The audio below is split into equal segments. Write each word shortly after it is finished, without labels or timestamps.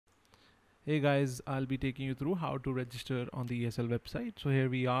Hey guys, I'll be taking you through how to register on the ESL website. So here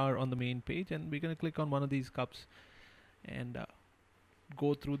we are on the main page and we're going to click on one of these cups and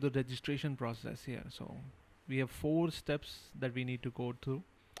go through the registration process here. So we have 4 steps that we need to go through.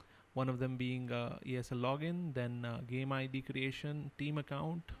 One of them being ESL login, then game ID creation, team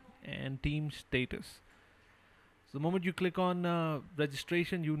account and team status. So the moment you click on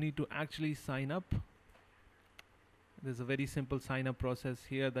registration, you need to actually sign up. There's a very simple sign up process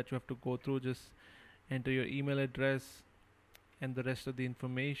here that you have to go through. Just enter your email address and the rest of the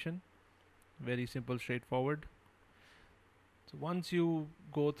information. Very simple, straightforward. So once you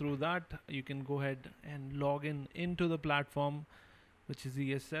go through that, you can go ahead and log in into the platform, which is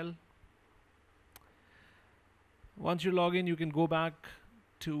ESL. Once you log in, you can go back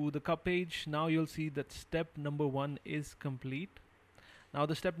to the cup page. Now you'll see that step number 1 is complete. Now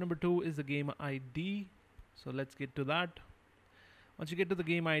the step number 2 is the game ID. So let's get to that. Once you get to the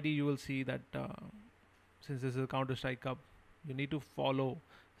game ID, you will see that since this is a Counter-Strike Cup, you need to follow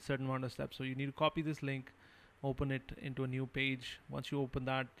a certain amount of steps. So you need to copy this link, open it into a new page. Once you open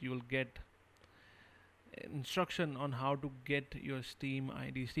that, you will get instruction on how to get your Steam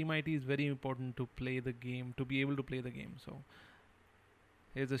ID. Steam ID is very important to play the game, to be able to play the game. So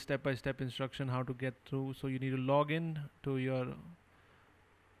here's a step-by-step instruction how to get through. So you need to log in to your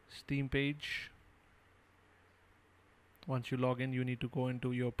Steam page. Once you log in, you need to go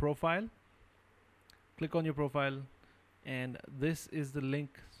into your profile, click on your profile, and this is the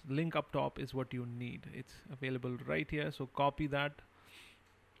link up top is what you need. It's available right here, so copy that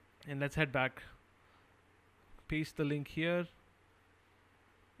and let's head back, paste the link here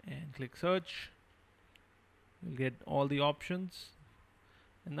and click search. You'll get all the options,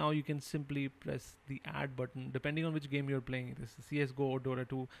 and now you can simply press the add button depending on which game you're playing. This is CSGO or Dota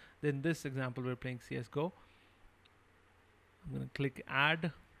 2. Then this example, we're playing CSGO. I'm going to click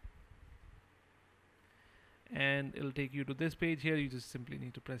add and it'll take you to this page here. You just simply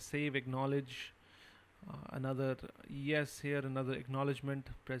need to press save, acknowledge, another yes here, another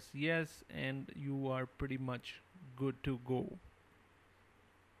acknowledgement, press yes, and you are pretty much good to go.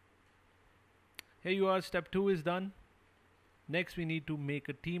 Here you are, step 2 is done. Next we need to make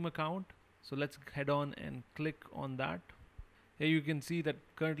a team account, so let's head on and click on that. Here you can see that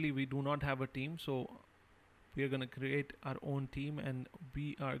currently we do not have a team, so we are going to create our own team and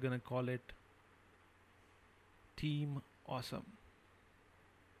we are going to call it Team Awesome.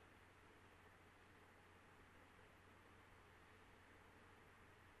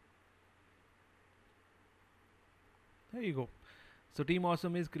 There you go. So Team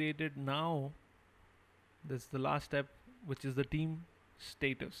Awesome is created. Now this is the last step, which is the team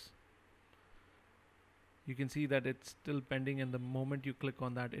status. You can see that it's still pending, and the moment you click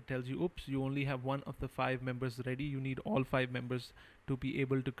on that, it tells you, oops, you only have 1 of the 5 members ready. You need all 5 members to be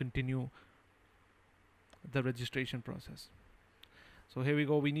able to continue the registration process. So here we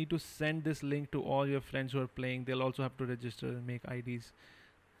go. We need to send this link to all your friends who are playing. They'll also have to register and make IDs.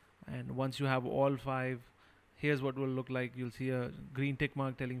 And once you have all 5, here's what will look like. You'll see a green tick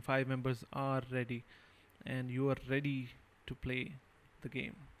mark telling 5 members are ready, and you are ready to play the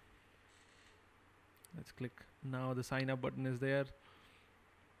game. Let's click. Now the sign up button is there,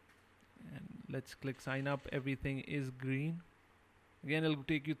 and let's click sign up. Everything is green. Again, it'll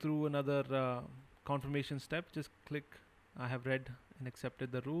take you through another confirmation step. Just click I have read and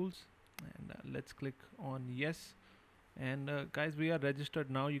accepted the rules, and let's click on yes. And guys, we are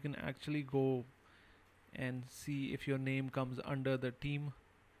registered now. You can actually go and see if your name comes under the team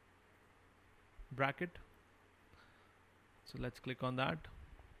bracket. So let's click on that.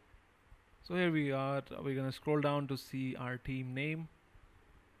 So here we are. We're going to scroll down to see our team name.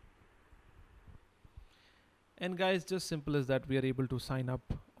 And guys, just simple as that, we are able to sign up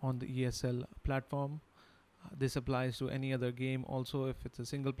on the ESL platform. This applies to any other game also, if it's a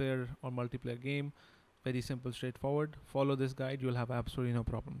single player or multiplayer game. Very simple, straightforward. Follow this guide, you'll have absolutely no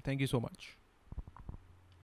problem. Thank you so much.